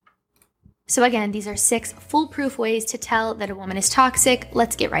So again, these are 6 foolproof ways to tell that a woman is toxic.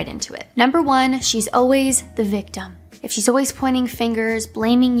 Let's get right into it. Number 1, she's always the victim. If she's always pointing fingers,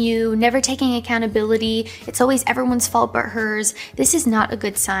 blaming you, never taking accountability, it's always everyone's fault but hers, this is not a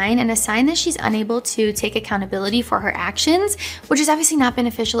good sign, and a sign that she's unable to take accountability for her actions, which is obviously not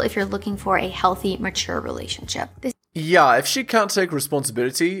beneficial if you're looking for a healthy, mature relationship. Yeah, if she can't take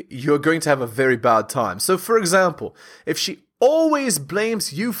responsibility, you're going to have a very bad time. So for example, if she always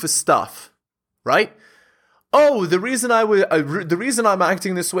blames you for stuff, right? Oh, the reason I'm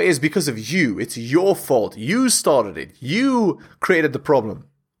acting this way is because of you. It's your fault. You started it. You created the problem.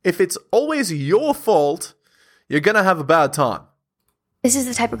 If it's always your fault, you're going to have a bad time. This is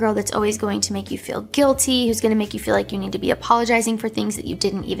the type of girl that's always going to make you feel guilty, who's going to make you feel like you need to be apologizing for things that you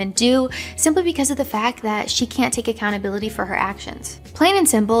didn't even do, simply because of the fact that she can't take accountability for her actions. Plain and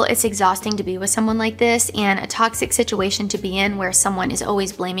simple, it's exhausting to be with someone like this and a toxic situation to be in where someone is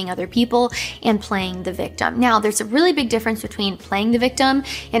always blaming other people and playing the victim. Now, there's a really big difference between playing the victim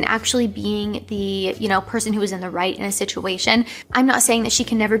and actually being the, person who is in the right in a situation. I'm not saying that she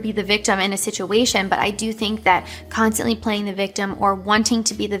can never be the victim in a situation, but I do think that constantly playing the victim or wanting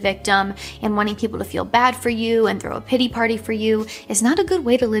to be the victim and wanting people to feel bad for you and throw a pity party for you is not a good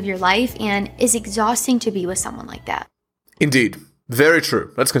way to live your life and is exhausting to be with someone like that. Indeed. Very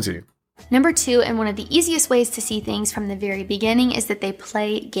true. Let's continue. Number 2, and one of the easiest ways to see things from the very beginning, is that they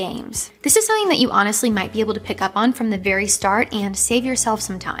play games. This is something that you honestly might be able to pick up on from the very start and save yourself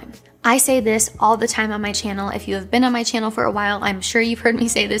some time. I say this all the time on my channel. If you have been on my channel for a while, I'm sure you've heard me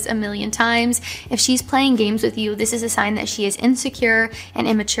say this a million times. If she's playing games with you, this is a sign that she is insecure and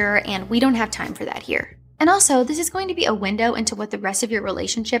immature, and we don't have time for that here. And also, this is going to be a window into what the rest of your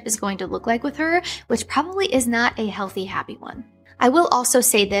relationship is going to look like with her, which probably is not a healthy, happy one. I will also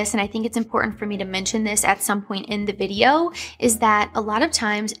say this, and I think it's important for me to mention this at some point in the video, is that a lot of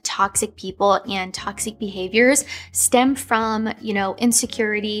times toxic people and toxic behaviors stem from,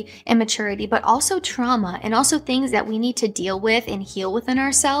 insecurity, immaturity, but also trauma and also things that we need to deal with and heal within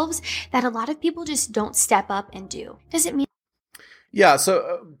ourselves that a lot of people just don't step up and do. Does it mean? Yeah,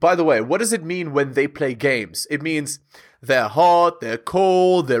 so by the way, what does it mean when they play games? It means they're hot, they're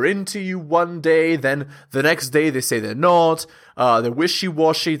cold, they're into you one day, then the next day they say they're not, they're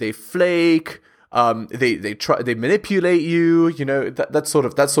wishy-washy, they flake, they manipulate you, that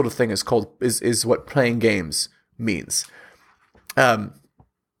sort of thing is what playing games means.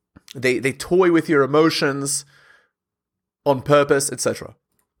 They toy with your emotions on purpose, etc.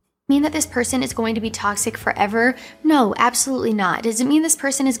 Mean that this person is going to be toxic forever? No, absolutely not. Does it mean this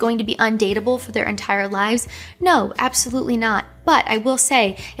person is going to be undateable for their entire lives? No, absolutely not. But I will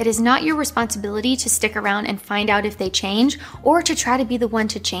say, it is not your responsibility to stick around and find out if they change or to try to be the one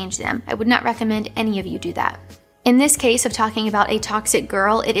to change them. I would not recommend any of you do that. In this case of talking about a toxic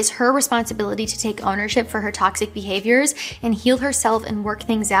girl, it is her responsibility to take ownership for her toxic behaviors and heal herself and work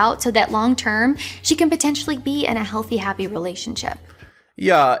things out so that long term, she can potentially be in a healthy, happy relationship.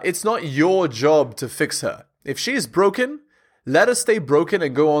 Yeah, it's not your job to fix her. If she is broken, let her stay broken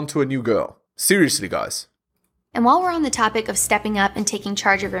and go on to a new girl. Seriously, guys. And while we're on the topic of stepping up and taking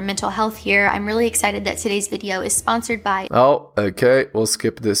charge of your mental health here, I'm really excited that today's video is sponsored by... Oh, okay. We'll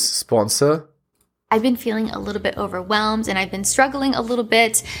skip this sponsor. I've been feeling a little bit overwhelmed and I've been struggling a little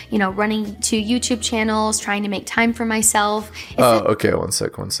bit, running 2 YouTube channels, trying to make time for myself. Okay. One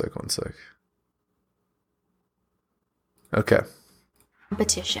sec. Okay.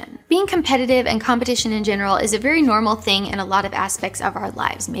 Competition. Being competitive and competition in general is a very normal thing in a lot of aspects of our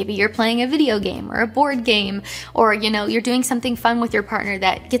lives. Maybe you're playing a video game or a board game, or you're doing something fun with your partner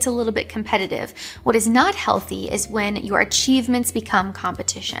that gets a little bit competitive. What is not healthy is when your achievements become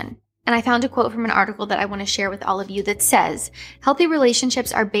competition. And I found a quote from an article that I want to share with all of you that says, "Healthy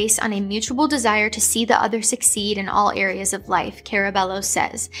relationships are based on a mutual desire to see the other succeed in all areas of life," Carabello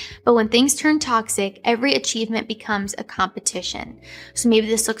says. But when things turn toxic, every achievement becomes a competition. So maybe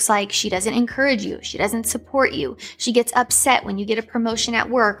this looks like she doesn't encourage you, she doesn't support you, she gets upset when you get a promotion at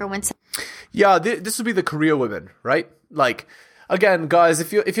work or when... Yeah, this would be the career women, right? Like... Again, guys,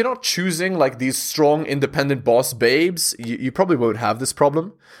 if you're not choosing like these strong, independent boss babes, you probably won't have this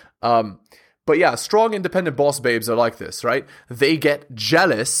problem. But yeah, strong, independent boss babes are like this, right? They get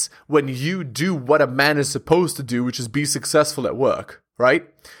jealous when you do what a man is supposed to do, which is be successful at work, right?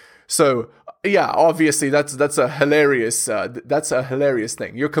 So yeah, obviously that's a hilarious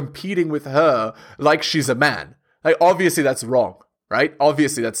thing. You're competing with her like she's a man. Like obviously that's wrong, right?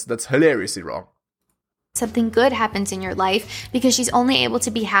 Obviously that's hilariously wrong. Something good happens in your life because she's only able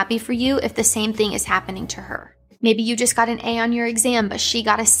to be happy for you if the same thing is happening to her. Maybe you just got an A on your exam, but she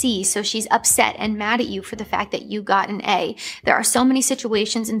got a C, so she's upset and mad at you for the fact that you got an A. There are so many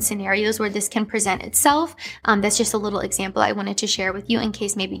situations and scenarios where this can present itself. That's just a little example I wanted to share with you in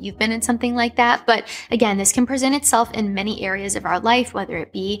case maybe you've been in something like that. But again, this can present itself in many areas of our life, whether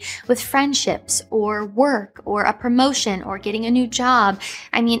it be with friendships or work or a promotion or getting a new job.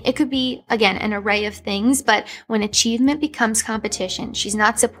 I mean, it could be, again, an array of things, but when achievement becomes competition, she's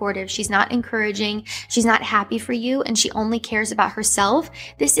not supportive, she's not encouraging, she's not happy for you, and she only cares about herself,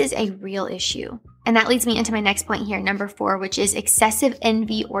 this is a real issue. And that leads me into my next point here, number 4, which is excessive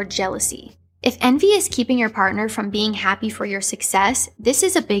envy or jealousy. If envy is keeping your partner from being happy for your success, this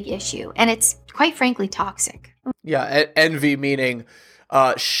is a big issue, and it's quite frankly toxic. Yeah, envy meaning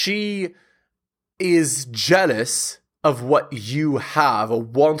she is jealous of what you have or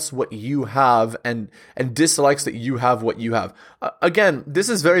wants what you have and dislikes that you have what you have. Again, this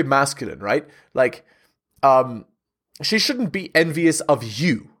is very masculine, right? Like, she shouldn't be envious of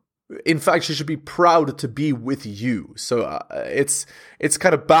you. In fact, she should be proud to be with you. So it's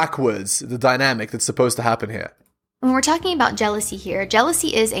kind of backwards, the dynamic that's supposed to happen here. When we're talking about jealousy here,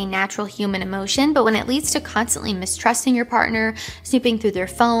 jealousy is a natural human emotion, but when it leads to constantly mistrusting your partner, snooping through their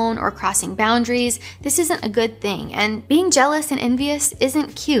phone, or crossing boundaries, this isn't a good thing. And being jealous and envious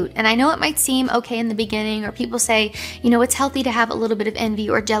isn't cute. And I know it might seem okay in the beginning, or people say, it's healthy to have a little bit of envy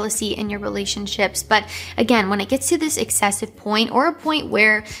or jealousy in your relationships. But again, when it gets to this excessive point, or a point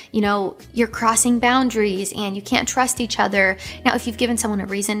where, you're crossing boundaries and you can't trust each other. Now, if you've given someone a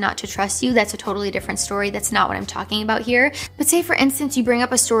reason not to trust you, that's a totally different story. That's not what I'm talking about here. But say for instance, you bring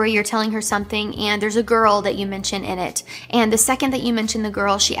up a story, you're telling her something, and there's a girl that you mention in it. And the second that you mention the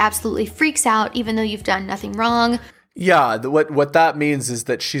girl, she absolutely freaks out, even though you've done nothing wrong. Yeah, what that means is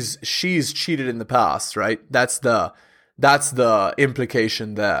that she's cheated in the past, right? That's the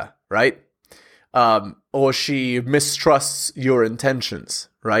implication there, right? Or she mistrusts your intentions,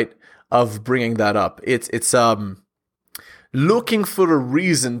 right? Of bringing that up. It's looking for a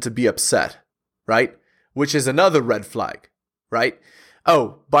reason to be upset, right? Which is another red flag, right?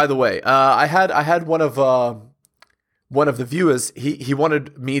 Oh, by the way, I had one of the viewers. He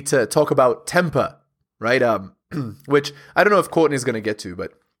wanted me to talk about temper, right? Which I don't know if Courtney's going to get to,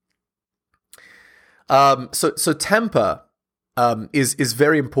 but so temper is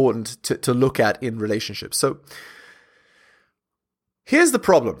very important to look at in relationships. So here's the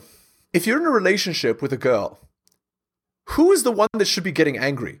problem: if you're in a relationship with a girl, who is the one that should be getting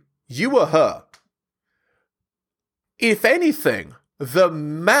angry? You or her? If anything, the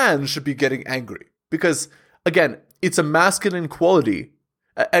man should be getting angry because, again, it's a masculine quality.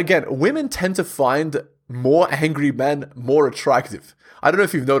 Again, women tend to find more angry men more attractive. I don't know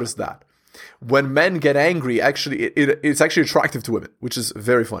if you've noticed that. When men get angry, actually, it's actually attractive to women, which is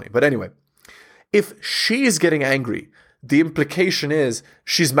very funny. But anyway, if she's getting angry, the implication is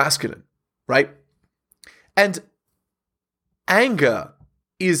she's masculine, right? And anger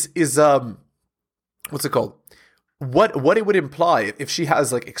is what's it called? What it would imply if she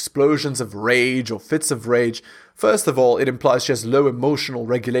has like explosions of rage or fits of rage, first of all, it implies she has low emotional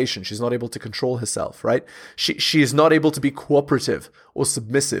regulation. She's not able to control herself, right? She is not able to be cooperative or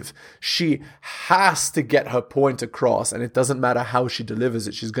submissive. She has to get her point across, and it doesn't matter how she delivers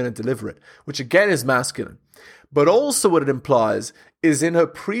it, she's going to deliver it, which again is masculine. But also what it implies is in her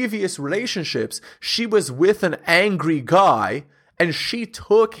previous relationships, she was with an angry guy, and she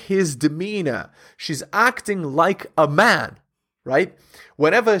took his demeanor. She's acting like a man, right?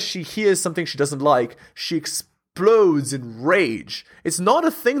 Whenever she hears something she doesn't like, she explodes in rage. It's not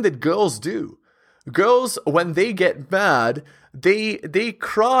a thing that girls do. Girls, when they get mad, they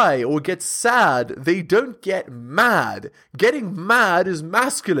cry or get sad. They don't get mad. Getting mad is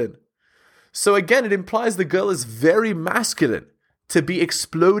masculine. So again, it implies the girl is very masculine to be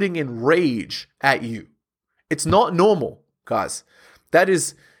exploding in rage at you. It's not normal, guys.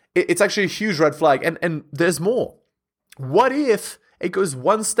 It's actually a huge red flag. And there's more. What if it goes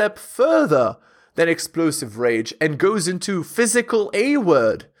one step further than explosive rage and goes into physical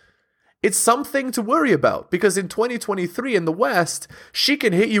A-word? It's something to worry about, because in 2023 in the West, she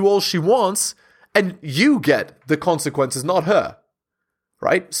can hit you all she wants and you get the consequences, not her,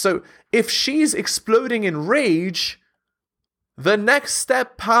 right? So if she's exploding in rage, the next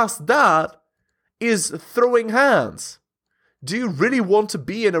step past that is throwing hands. Do you really want to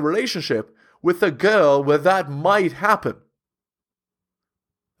be in a relationship with a girl where that might happen?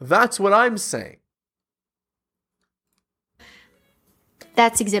 That's what I'm saying.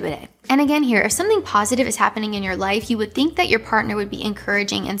 That's Exhibit A. And again here, if something positive is happening in your life, you would think that your partner would be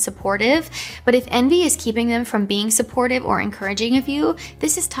encouraging and supportive. But if envy is keeping them from being supportive or encouraging of you,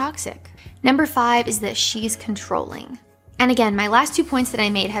 this is toxic. Number 5 is that she's controlling. And again, my last 2 points that I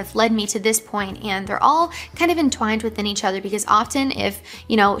made have led me to this point, and they're all kind of entwined within each other because often if,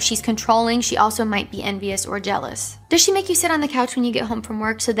 she's controlling, she also might be envious or jealous. Does she make you sit on the couch when you get home from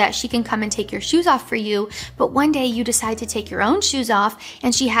work so that she can come and take your shoes off for you, but one day you decide to take your own shoes off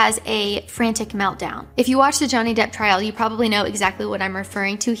and she has a frantic meltdown? If you watch the Johnny Depp trial, you probably know exactly what I'm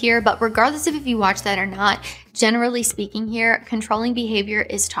referring to here, but regardless of if you watch that or not, generally speaking here, controlling behavior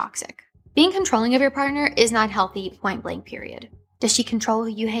is toxic. Being controlling of your partner is not healthy, point blank, period. Does she control who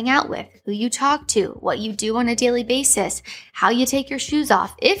you hang out with, who you talk to, what you do on a daily basis, how you take your shoes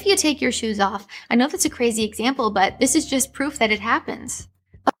off, if you take your shoes off? I know that's a crazy example, but this is just proof that it happens.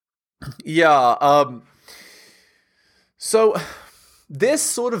 Yeah, so this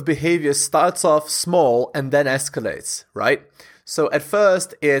sort of behavior starts off small and then escalates, right? So at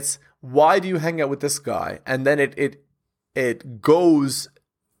first it's, why do you hang out with this guy? And then it goes,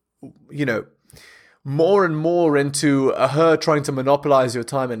 more and more into her trying to monopolize your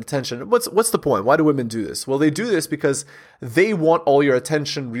time and attention. What's the point? Why do women do this? Well, they do this because they want all your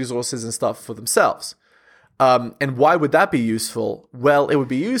attention, resources, and stuff for themselves. And why would that be useful? Well, it would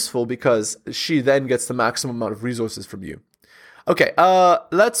be useful because she then gets the maximum amount of resources from you. Okay,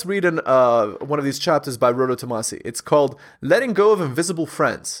 let's read one of these chapters by Rollo Tomasi. It's called Letting Go of Invisible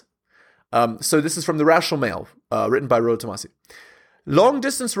Friends. So this is from The Rational Male, written by Rollo Tomasi.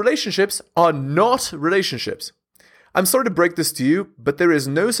 Long-distance relationships are not relationships. I'm sorry to break this to you, but there is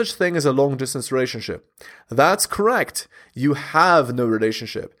no such thing as a long-distance relationship. That's correct. You have no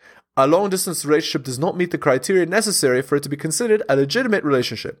relationship. A long-distance relationship does not meet the criteria necessary for it to be considered a legitimate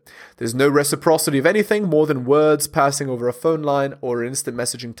relationship. There's no reciprocity of anything more than words passing over a phone line or an instant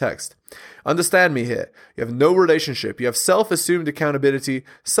messaging text. Understand me here. You have no relationship. You have self-assumed accountability,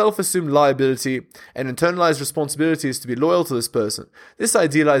 self-assumed liability, and internalized responsibilities to be loyal to this person. This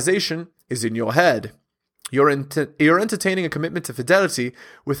idealization is in your head. You're entertaining a commitment to fidelity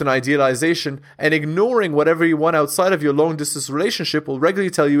with an idealization, and ignoring whatever you want outside of your long-distance relationship will regularly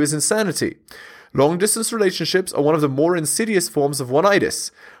tell you is insanity. Long-distance relationships are one of the more insidious forms of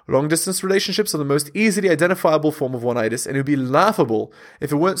one-itis. Long-distance relationships are the most easily identifiable form of one-itis, and it would be laughable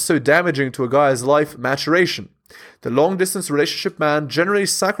if it weren't so damaging to a guy's life maturation. The long-distance relationship man generally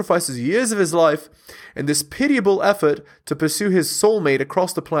sacrifices years of his life in this pitiable effort to pursue his soulmate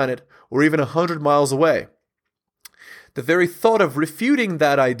across the planet or even 100 miles away. The very thought of refuting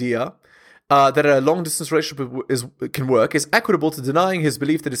that idea that a long-distance relationship can work is equitable to denying his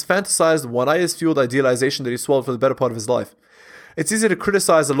belief that his fantasized, one-itis-fueled idealization that he swallowed for the better part of his life. It's easy to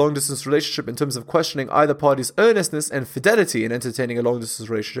criticize a long-distance relationship in terms of questioning either party's earnestness and fidelity in entertaining a long-distance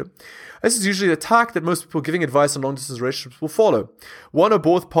relationship. This is usually the tack that most people giving advice on long-distance relationships will follow. One or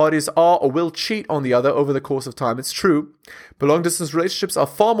both parties are or will cheat on the other over the course of time. It's true, but long-distance relationships are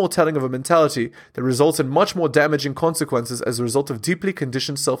far more telling of a mentality that results in much more damaging consequences as a result of deeply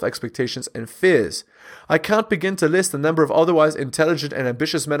conditioned self-expectations and fears. I can't begin to list the number of otherwise intelligent and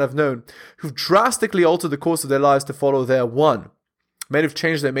ambitious men I've known who've drastically altered the course of their lives to follow their one. Men who've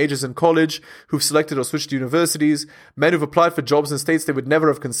changed their majors in college, who've selected or switched universities, men who've applied for jobs in states they would never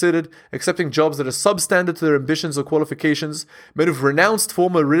have considered, accepting jobs that are substandard to their ambitions or qualifications, men who've renounced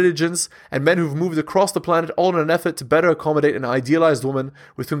former religions, and men who've moved across the planet all in an effort to better accommodate an idealized woman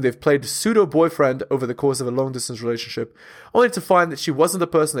with whom they've played pseudo-boyfriend over the course of a long-distance relationship, only to find that she wasn't the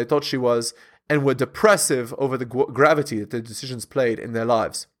person they thought she was, and were depressive over the gravity that their decisions played in their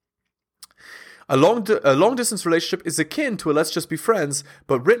lives. A long-distance relationship is akin to a let's just be friends,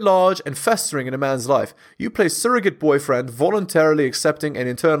 but writ large and festering in a man's life. You play surrogate boyfriend, voluntarily accepting and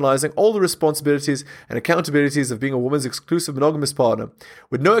internalizing all the responsibilities and accountabilities of being a woman's exclusive monogamous partner,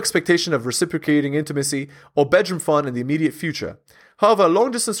 with no expectation of reciprocating intimacy or bedroom fun in the immediate future. However, a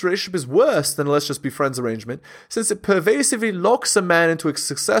long-distance relationship is worse than a let's just be friends arrangement, since it pervasively locks a man into a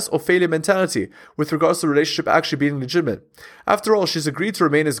success or failure mentality with regards to the relationship actually being legitimate. After all, she's agreed to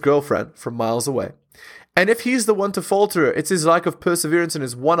remain his girlfriend from miles away. And if he's the one to falter her, it's his lack of perseverance and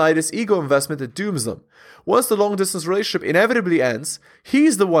his one-itis ego investment that dooms them. Once the long-distance relationship inevitably ends,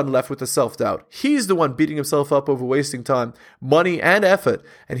 he's the one left with the self-doubt. He's the one beating himself up over wasting time, money, and effort,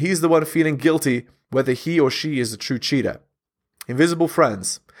 and he's the one feeling guilty whether he or she is a true cheater. Invisible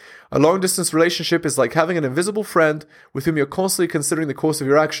friends. A long-distance relationship is like having an invisible friend with whom you're constantly considering the course of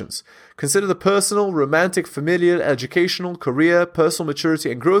your actions. Consider the personal, romantic, familial, educational, career, personal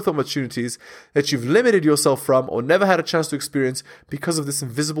maturity, and growth opportunities that you've limited yourself from or never had a chance to experience because of this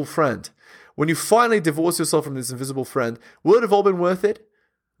invisible friend. When you finally divorce yourself from this invisible friend, will it have all been worth it?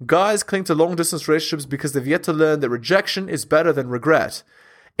 Guys cling to long-distance relationships because they've yet to learn that rejection is better than regret.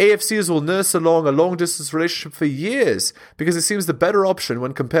 AFCs will nurse along a long-distance relationship for years because it seems the better option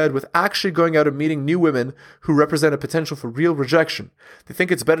when compared with actually going out and meeting new women who represent a potential for real rejection. They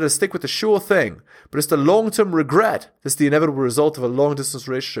think it's better to stick with the sure thing, but it's the long-term regret that's the inevitable result of a long-distance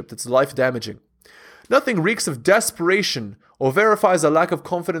relationship that's life-damaging. Nothing reeks of desperation or verifies a lack of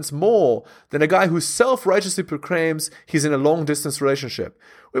confidence more than a guy who self-righteously proclaims he's in a long-distance relationship.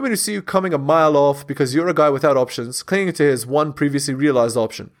 Women who see you coming a mile off because you're a guy without options, clinging to his one previously realized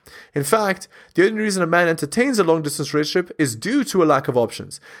option. In fact, the only reason a man entertains a long-distance relationship is due to a lack of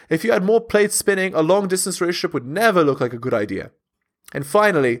options. If you had more plates spinning, a long-distance relationship would never look like a good idea. And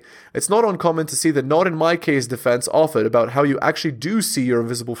finally, it's not uncommon to see the not in my case defense offered about how you actually do see your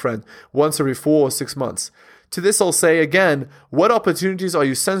invisible friend once every 4 or 6 months. To this I'll say again, what opportunities are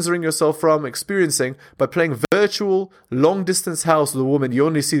you censoring yourself from experiencing by playing virtual, long-distance house with a woman you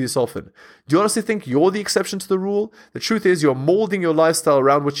only see this often? Do you honestly think you're the exception to the rule? The truth is you're molding your lifestyle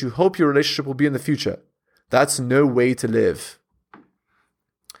around what you hope your relationship will be in the future. That's no way to live.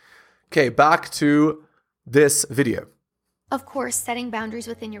 Okay, back to this video. Of course, setting boundaries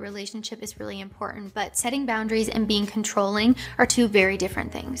within your relationship is really important, but setting boundaries and being controlling are two very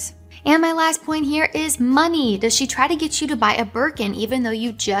different things. And my last point here is money. Does she try to get you to buy a Birkin even though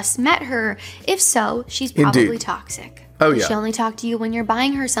you just met her? If so, she's probably toxic. Oh, yeah. She only talk to you when you're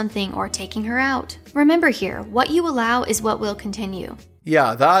buying her something or taking her out. Remember here, what you allow is what will continue.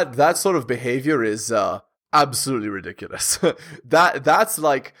 Yeah, that sort of behavior is absolutely ridiculous. That's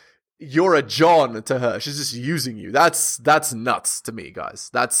like... You're a John to her. She's just using you. That's nuts to me,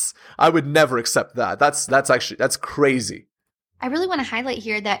 guys. I would never accept that. That's crazy. I really want to highlight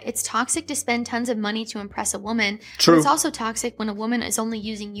here that it's toxic to spend tons of money to impress a woman. True. But it's also toxic when a woman is only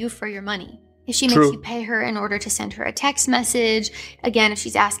using you for your money. If she makes True. you pay her in order to send her a text message, again, if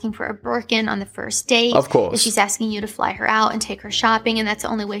she's asking for a Birkin on the first date, of course. if she's asking you to fly her out and take her shopping and that's the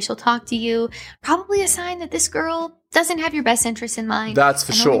only way she'll talk to you, probably a sign that this girl doesn't have your best interest in mind. That's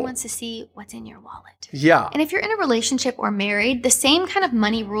for and sure. only wants to see what's in your wallet. Yeah. And if you're in a relationship or married, the same kind of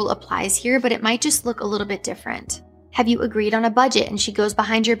money rule applies here, but it might just look a little bit different. Have you agreed on a budget and she goes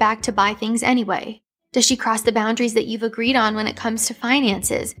behind your back to buy things anyway? Does she cross the boundaries that you've agreed on when it comes to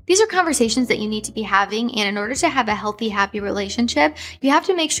finances? These are conversations that you need to be having. And in order to have a healthy, happy relationship, you have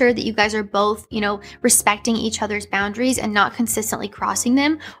to make sure that you guys are both, respecting each other's boundaries and not consistently crossing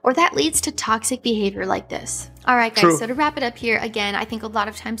them, or that leads to toxic behavior like this. All right, guys. True. So to wrap it up here, again, I think a lot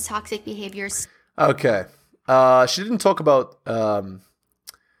of times toxic behaviors. Okay. She didn't talk about,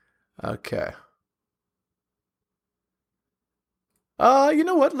 okay. You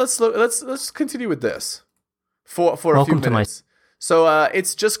know what? Let's continue with this for a few minutes. So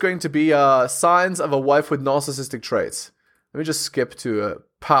it's just going to be signs of a wife with narcissistic traits. Let me just skip to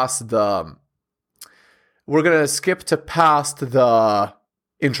past the. We're gonna skip to past the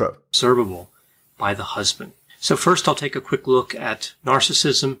intro. Observable by the husband. So first, I'll take a quick look at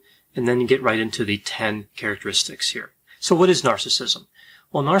narcissism, and then get right into the 10 characteristics here. So what is narcissism?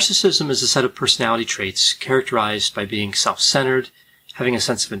 Well, narcissism is a set of personality traits characterized by being self-centered, having a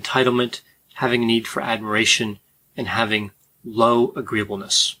sense of entitlement, having a need for admiration, and having low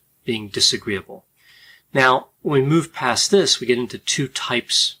agreeableness, being disagreeable. Now, when we move past this, we get into two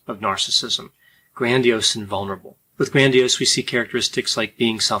types of narcissism, grandiose and vulnerable. With grandiose, we see characteristics like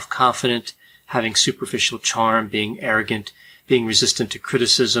being self-confident, having superficial charm, being arrogant, being resistant to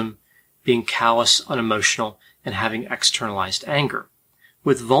criticism, being callous, unemotional, and having externalized anger.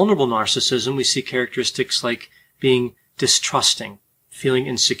 With vulnerable narcissism, we see characteristics like being distrusting, feeling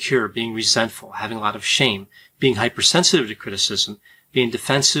insecure, being resentful, having a lot of shame, being hypersensitive to criticism, being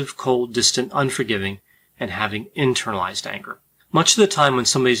defensive, cold, distant, unforgiving, and having internalized anger. Much of the time when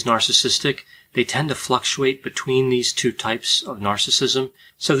somebody's narcissistic, they tend to fluctuate between these two types of narcissism,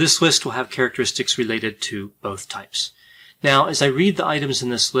 so this list will have characteristics related to both types. Now, as I read the items in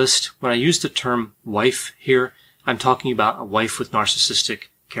this list, when I use the term wife here, I'm talking about a wife with narcissistic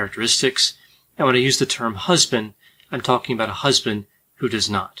characteristics, and when I use the term husband, I'm talking about a husband who does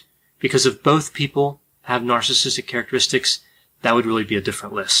not. Because if both people have narcissistic characteristics, that would really be a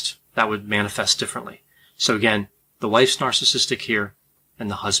different list. That would manifest differently. So again, the wife's narcissistic here, and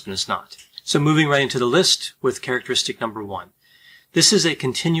the husband is not. So moving right into the list with characteristic number 1. This is a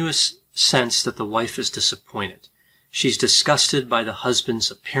continuous sense that the wife is disappointed. She's disgusted by the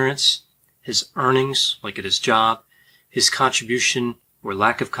husband's appearance, his earnings, like at his job, his contribution or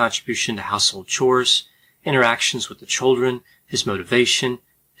lack of contribution to household chores, interactions with the children, his motivation,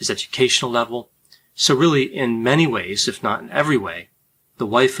 his educational level. So really, in many ways, if not in every way, the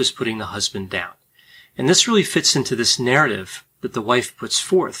wife is putting the husband down. And this really fits into this narrative that the wife puts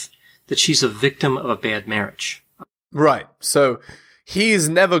forth, that she's a victim of a bad marriage. Right. So he's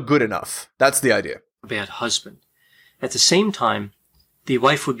never good enough. That's the idea. A bad husband. At the same time, the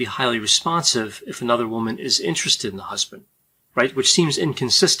wife would be highly responsive if another woman is interested in the husband, right? Which seems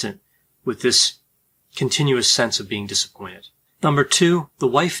inconsistent with this continuous sense of being disappointed. Number 2, the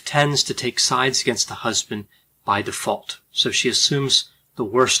wife tends to take sides against the husband by default. So she assumes the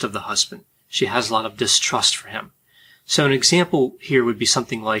worst of the husband. She has a lot of distrust for him. So an example here would be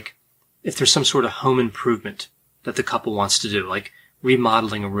something like if there's some sort of home improvement that the couple wants to do, like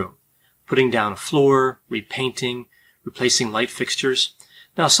remodeling a room, putting down a floor, repainting, replacing light fixtures.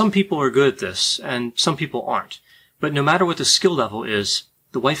 Now, some people are good at this, and some people aren't. But no matter what the skill level is,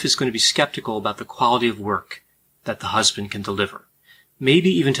 the wife is going to be skeptical about the quality of work that the husband can deliver. Maybe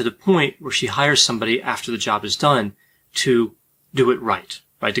even to the point where she hires somebody after the job is done to do it right?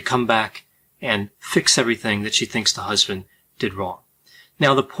 To come back and fix everything that she thinks the husband did wrong.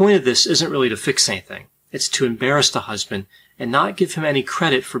 Now, the point of this isn't really to fix anything. It's to embarrass the husband and not give him any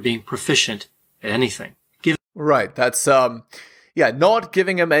credit for being proficient at anything. Right. That's, not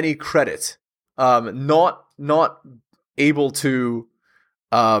giving him any credit. Not able to,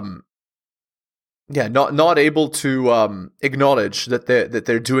 not able to acknowledge that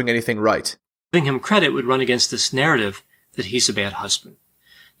they're doing anything right. Giving him credit would run against this narrative that he's a bad husband.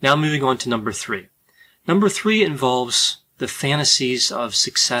 Now moving on to number 3. Number 3 involves the fantasies of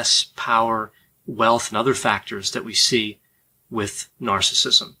success, power, wealth, and other factors that we see with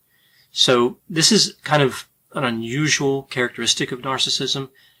narcissism. So this is kind of an unusual characteristic of narcissism.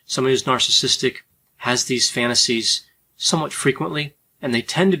 Somebody who's narcissistic has these fantasies somewhat frequently, and they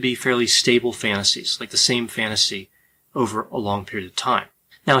tend to be fairly stable fantasies, like the same fantasy over a long period of time.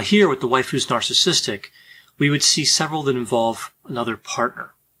 Now here, with the wife who's narcissistic, we would see several that involve another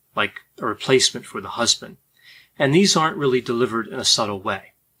partner, like a replacement for the husband. And these aren't really delivered in a subtle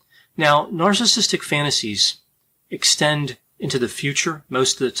way. Now, narcissistic fantasies extend into the future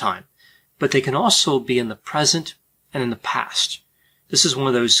most of the time, but they can also be in the present and in the past. This is one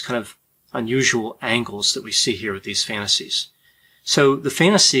of those kind of unusual angles that we see here with these fantasies. So the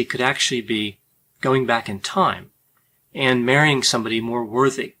fantasy could actually be going back in time and marrying somebody more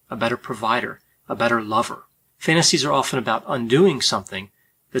worthy, a better provider, a better lover. Fantasies are often about undoing something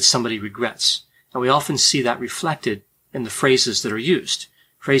that somebody regrets. And we often see that reflected in the phrases that are used.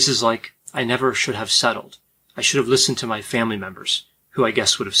 Phrases like, I never should have settled. I should have listened to my family members, who I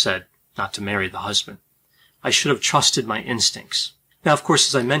guess would have said not to marry the husband. I should have trusted my instincts. Now, of course,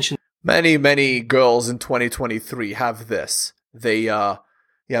 as I mentioned, many girls in 2023 have this.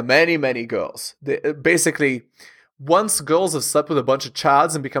 Many girls. Basically, once girls have slept with a bunch of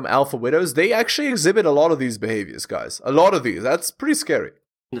chads and become alpha widows, they actually exhibit a lot of these behaviors, guys. A lot of these. That's pretty scary.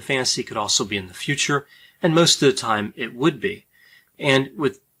 The fantasy could also be in the future, and most of the time it would be. And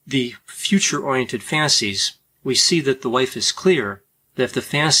with the future-oriented fantasies, we see that the wife is clear that if the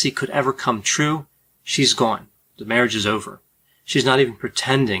fantasy could ever come true, she's gone. The marriage is over. She's not even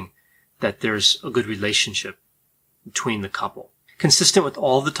pretending that there's a good relationship between the couple. Consistent with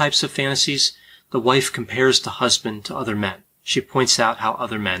all the types of fantasies, the wife compares the husband to other men. She points out how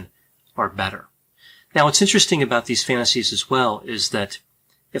other men are better. Now, what's interesting about these fantasies as well is that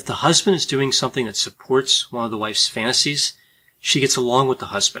if the husband is doing something that supports one of the wife's fantasies, she gets along with the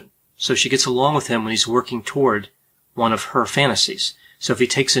husband. So she gets along with him when he's working toward one of her fantasies. So if he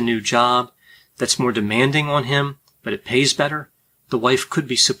takes a new job that's more demanding on him, but it pays better, the wife could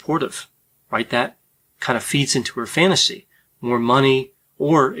be supportive, right? That kind of feeds into her fantasy. More money,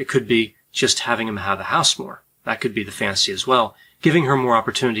 or it could be just having him have the house more. That could be the fantasy as well, giving her more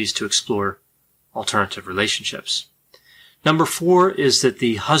opportunities to explore alternative relationships. Number 4 is that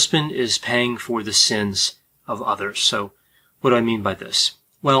the husband is paying for the sins of others. So what do I mean by this?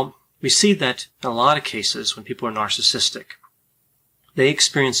 Well, we see that in a lot of cases when people are narcissistic, they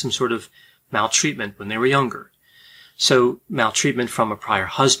experience some sort of maltreatment when they were younger. So maltreatment from a prior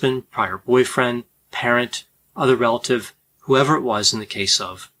husband, prior boyfriend, parent, other relative, whoever it was in the case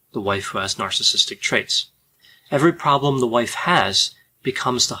of the wife who has narcissistic traits. Every problem the wife has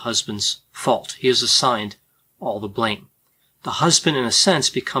becomes the husband's fault. He is assigned all the blame. The husband, in a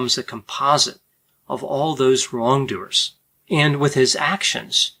sense, becomes a composite of all those wrongdoers. And with his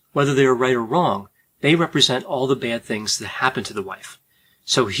actions, whether they are right or wrong, they represent all the bad things that happen to the wife.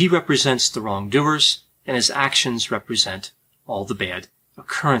 So he represents the wrongdoers, and his actions represent all the bad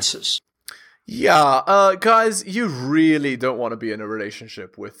occurrences. Yeah, guys, you really don't want to be in a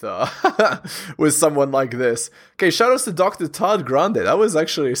relationship with with someone like this. Okay, shout outs to Dr. Todd Grande. That was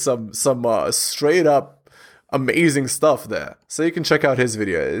actually some straight up amazing stuff there. So you can check out his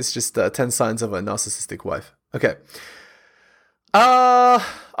video. It's just 10 signs of a narcissistic wife. Okay. All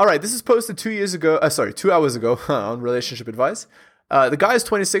right. This is posted 2 hours ago on relationship advice. The guy is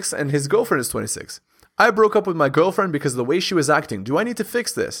 26 and his girlfriend is 26. I broke up with my girlfriend because of the way she was acting. Do I need to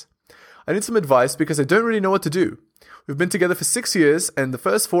fix this? I need some advice because I don't really know what to do. We've been together for 6 years and the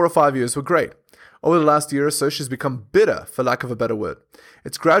first 4 or 5 years were great. Over the last year or so, she's become bitter, for lack of a better word.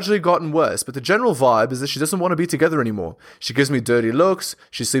 It's gradually gotten worse, but the general vibe is that she doesn't want to be together anymore. She gives me dirty looks,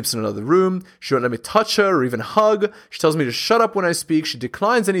 she sleeps in another room, she won't let me touch her or even hug, she tells me to shut up when I speak, she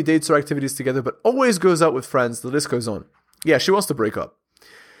declines any dates or activities together, but always goes out with friends, the list goes on. Yeah, she wants to break up.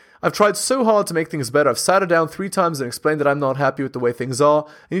 I've tried so hard to make things better. I've sat her down 3 times and explained that I'm not happy with the way things are.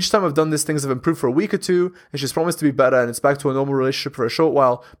 And each time I've done this, things have improved for a week or 2, and she's promised to be better, and it's back to a normal relationship for a short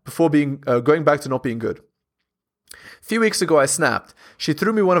while before going back to not being good. A few weeks ago, I snapped. She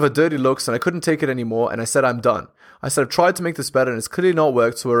threw me one of her dirty looks, and I couldn't take it anymore, and I said I'm done. I said I've tried to make this better, and it's clearly not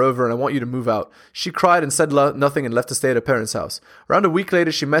worked, so we're over, and I want you to move out. She cried and said nothing and left to stay at her parents' house. Around a week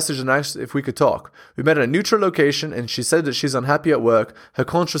later, she messaged and asked if we could talk. We met at a neutral location, and she said that she's unhappy at work, her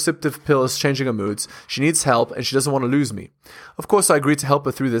contraceptive pill is changing her moods, she needs help, and she doesn't want to lose me. Of course, I agreed to help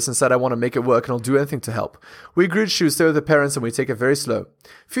her through this and said I want to make it work, and I'll do anything to help. We agreed she would stay with her parents, and we take it very slow.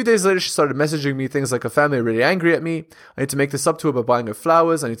 A few days later, she started messaging me things like her family are really angry at me, I need to make this up to her by buying her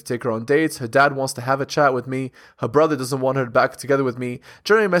flowers, I need to take her on dates, her dad wants to have a chat with me, her brother doesn't want her back together with me,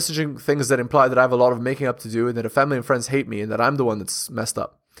 generally messaging things that imply that I have a lot of making up to do and that her family and friends hate me and that I'm the one that's messed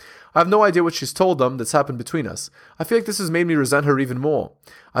up. I have no idea what she's told them that's happened between us. I feel like this has made me resent her even more.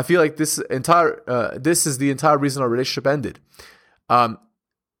 I feel like this is the entire reason our relationship ended. And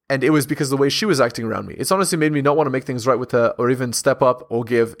it was because of the way she was acting around me. It's honestly made me not want to make things right with her or even step up or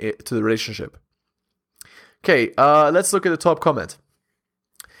give it to the relationship. Okay, let's look at the top comment.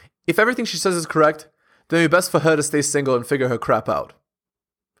 If everything she says is correct, then it'd be best for her to stay single and figure her crap out.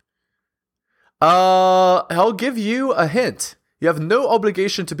 I'll give you a hint. You have no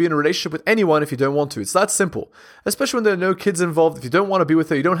obligation to be in a relationship with anyone if you don't want to. It's that simple. Especially when there are no kids involved. If you don't want to be with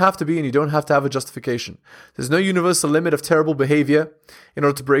her, you don't have to be and you don't have to have a justification. There's no universal limit of terrible behavior in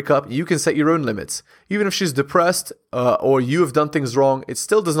order to break up. You can set your own limits. Even if she's depressed or you have done things wrong, it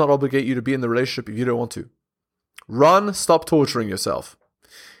still does not obligate you to be in the relationship if you don't want to. Run, stop torturing yourself.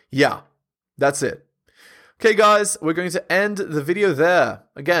 Yeah, that's it. Okay, guys, we're going to end the video there.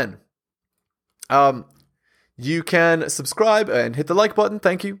 Again, you can subscribe and hit the like button.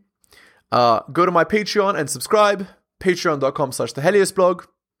 Thank you. Go to my Patreon and subscribe. Patreon.com/theheliosblog.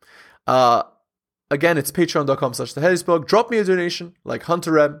 Again, it's patreon.com/theheliosblog. Drop me a donation like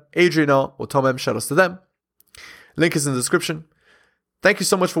Hunter M, Adrian R, or Tom M. Shoutouts to them. Link is in the description. Thank you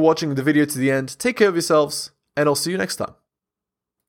so much for watching the video to the end. Take care of yourselves, and I'll see you next time.